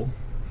gable.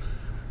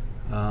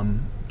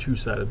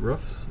 Two-sided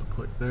roof, so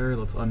click there.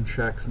 Let's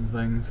uncheck some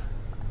things.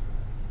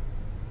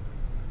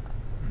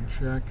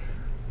 Uncheck.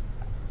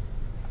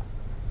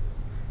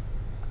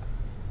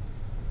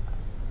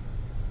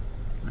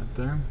 Right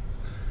there.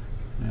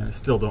 And I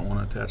still don't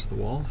want to attach the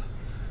walls.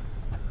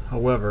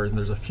 However,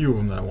 there's a few of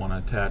them that I want to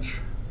attach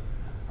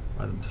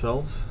by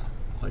themselves.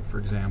 Like, for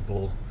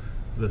example,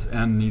 this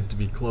end needs to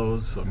be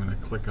closed, so I'm going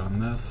to click on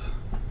this.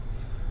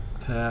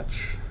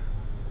 Attach,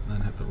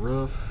 then hit the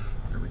roof.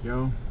 There we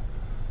go.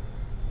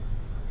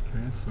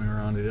 Okay, swing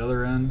around to the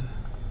other end.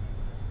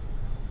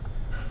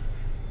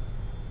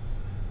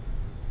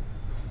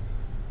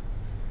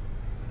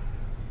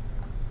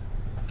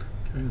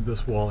 Okay,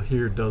 this wall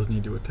here does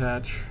need to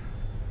attach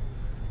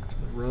to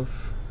the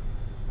roof.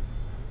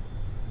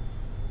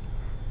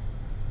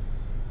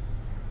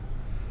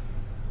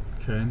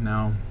 Okay,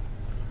 now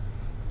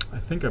I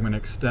think I'm going to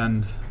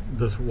extend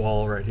this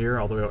wall right here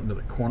all the way out into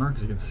the corner,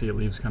 because you can see it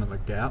leaves kind of a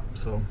gap,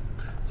 so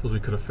I suppose we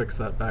could have fixed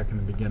that back in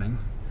the beginning.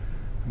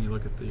 When you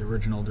look at the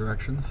original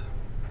directions,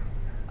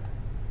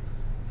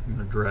 I'm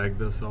going to drag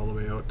this all the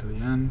way out to the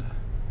end,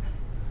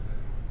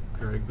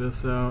 drag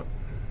this out,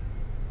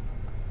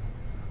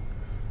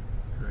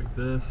 drag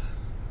this,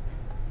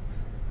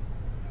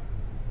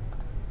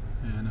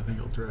 and I think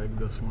I'll drag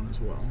this one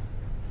as well.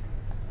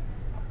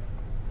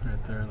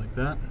 Right there like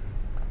that.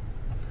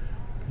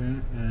 Okay,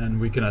 and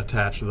we can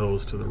attach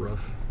those to the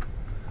roof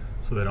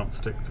so they don't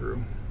stick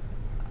through.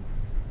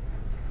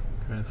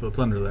 Okay, so it's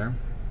under there.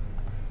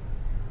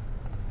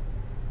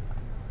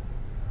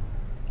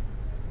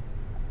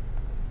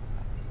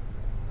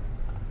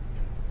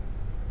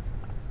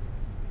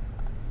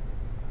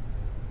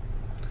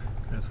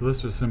 Okay, so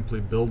this just simply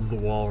builds the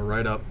wall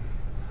right up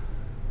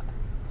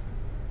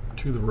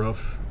to the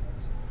roof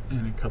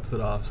and it cuts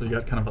it off. So you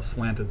got kind of a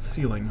slanted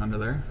ceiling under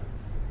there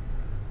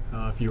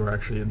if you were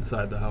actually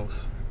inside the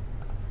house.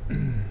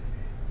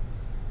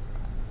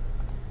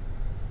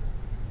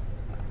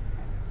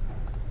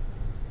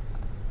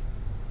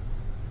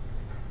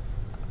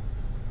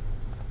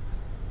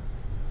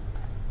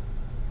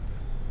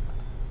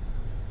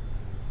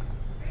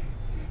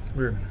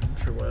 Weird, not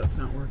sure why that's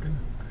not working.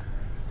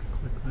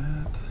 Click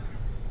that.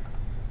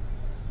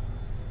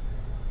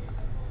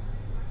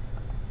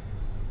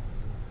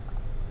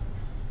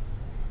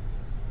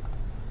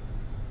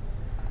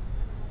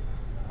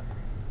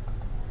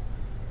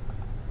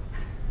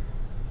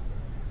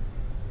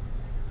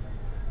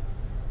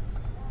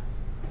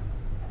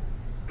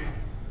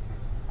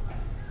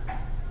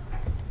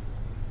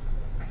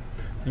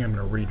 I think I'm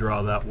going to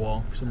redraw that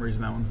wall. For some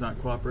reason that one's not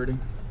cooperating.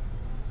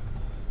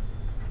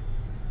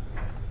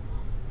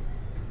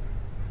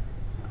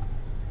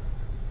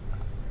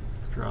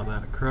 draw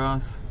that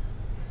across.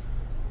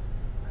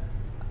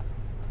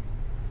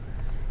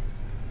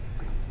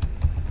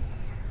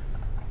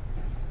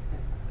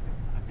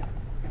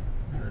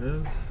 There it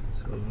is.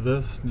 So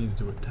this needs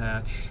to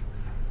attach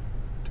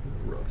to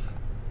the roof.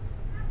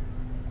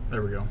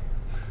 There we go.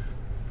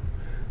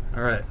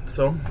 Alright,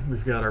 so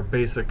we've got our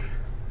basic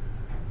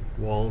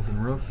walls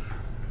and roof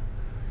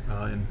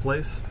in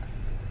place.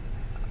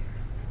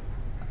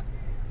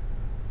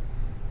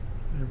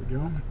 There we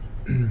go.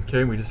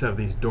 Okay, we just have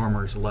these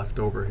dormers left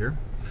over here,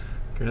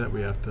 okay, that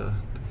we have to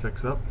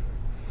fix up.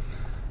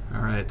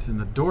 Alright, in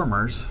the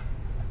dormers,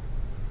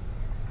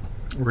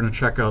 we're going to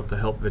check out the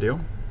help video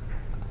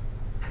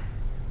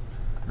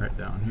right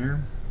down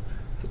here.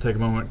 So take a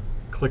moment,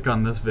 click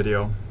on this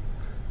video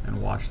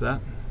and watch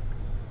that.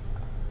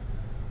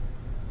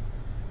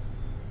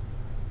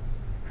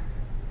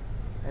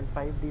 And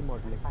 5D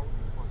modeling.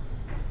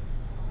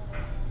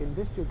 In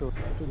this tutorial,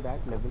 to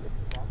that level,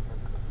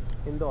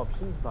 in the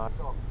options bar.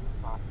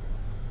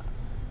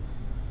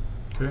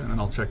 Okay, and then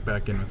I'll check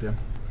back in with you.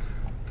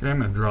 Okay, I'm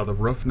going to draw the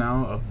roof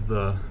now of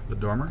the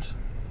dormers.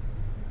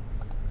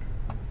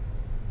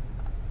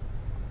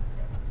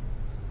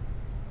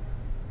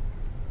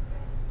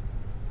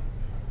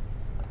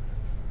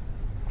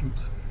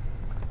 Oops.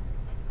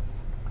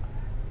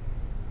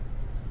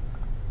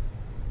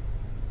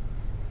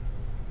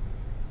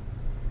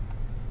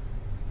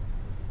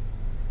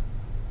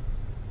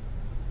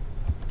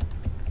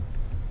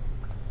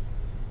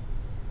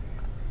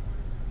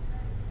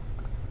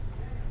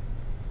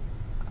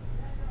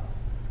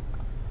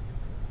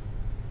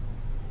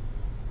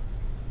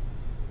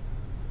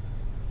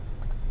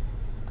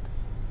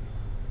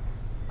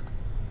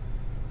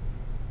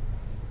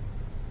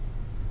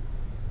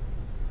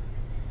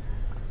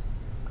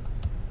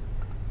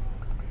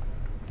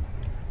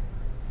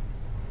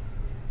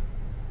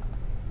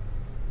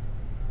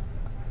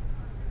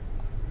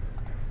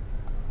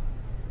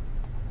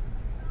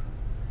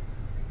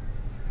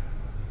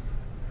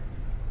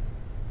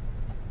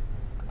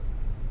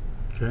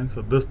 Okay,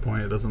 so at this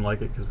point it doesn't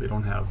like it because we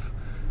don't have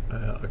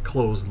a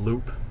closed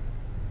loop.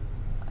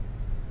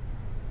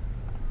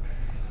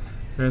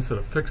 Okay, so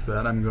to fix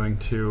that, I'm going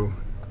to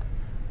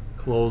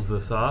close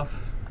this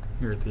off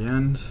here at the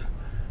end.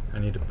 I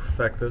need to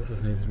perfect this.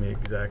 This needs to be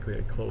exactly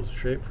a closed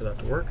shape for that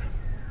to work.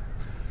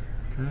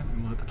 Okay,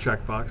 and we'll hit the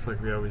checkbox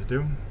like we always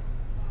do.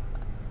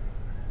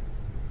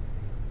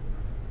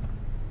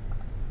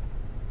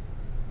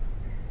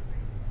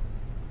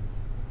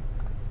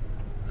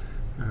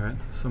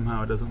 Alright, so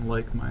somehow it doesn't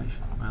like my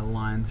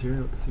lines here.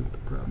 Let's see what the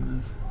problem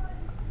is.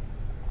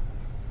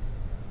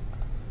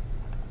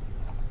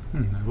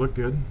 They look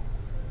good.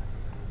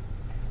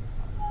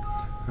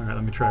 Alright,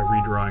 let me try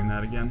redrawing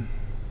that again.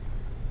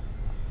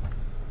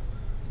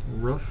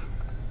 Roof.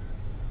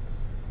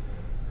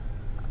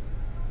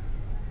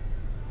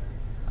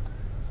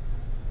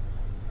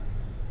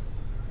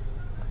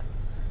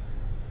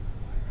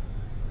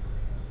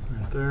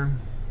 Right there.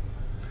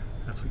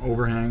 Have some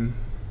overhang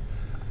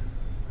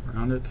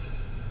around it.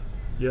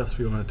 Yes,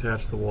 we want to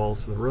attach the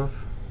walls to the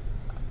roof.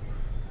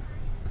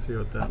 Let's see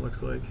what that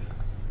looks like.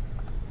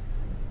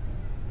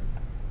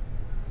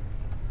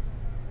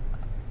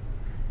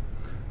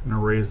 I'm going to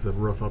raise the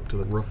roof up to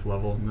the roof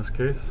level in this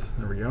case.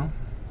 There we go.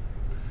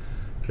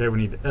 Okay, we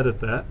need to edit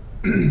that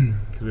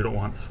because we don't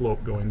want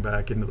slope going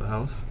back into the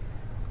house.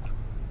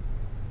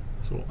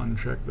 So we'll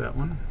uncheck that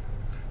one.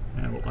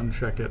 And we'll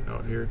uncheck it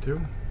out here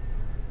too.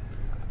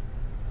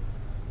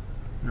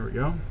 There we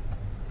go.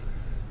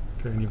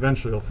 Okay, and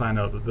eventually you'll find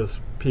out that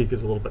this peak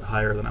is a little bit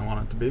higher than I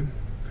want it to be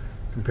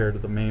compared to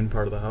the main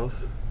part of the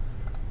house.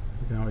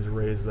 You can always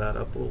raise that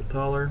up a little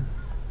taller.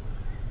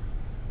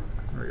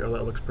 There we go,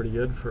 that looks pretty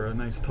good for a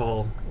nice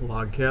tall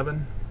log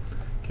cabin.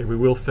 Okay, we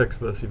will fix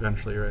this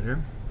eventually right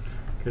here.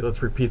 Okay,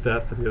 let's repeat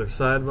that for the other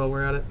side while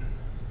we're at it.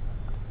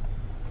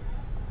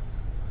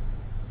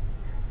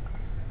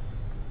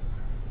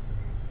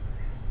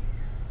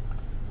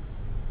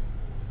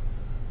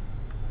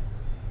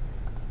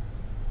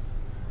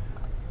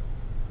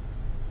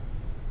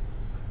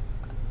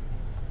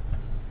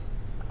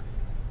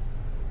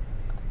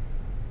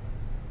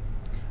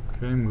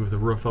 Okay, move the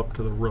roof up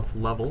to the roof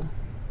level.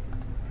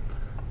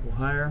 A little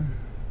higher.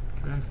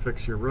 Okay,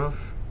 fix your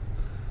roof.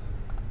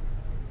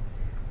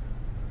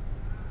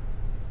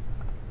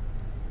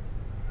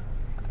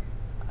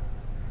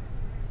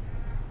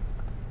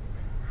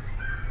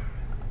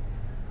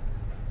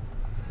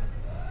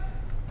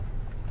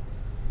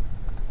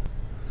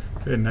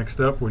 Okay, next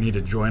up we need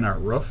to join our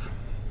roof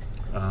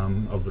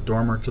of the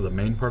dormer to the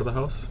main part of the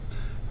house.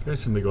 Okay,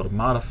 simply go to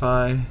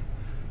Modify,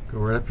 go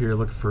right up here,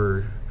 look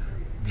for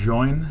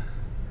Join,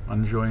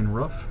 Unjoin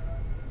Roof.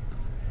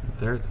 Right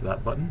there, it's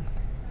that button.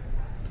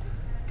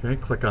 Okay,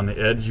 click on the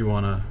edge you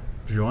want to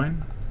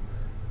join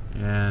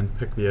and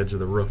pick the edge of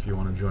the roof you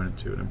want to join it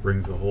to, and it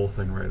brings the whole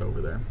thing right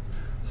over there.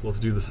 So let's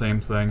do the same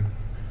thing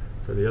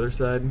for the other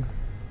side, and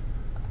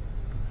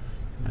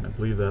I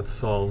believe that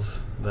solves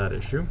that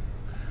issue.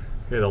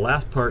 Okay, the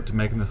last part to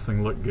making this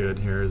thing look good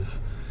here is,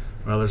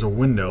 well, there's a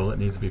window that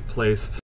needs to be placed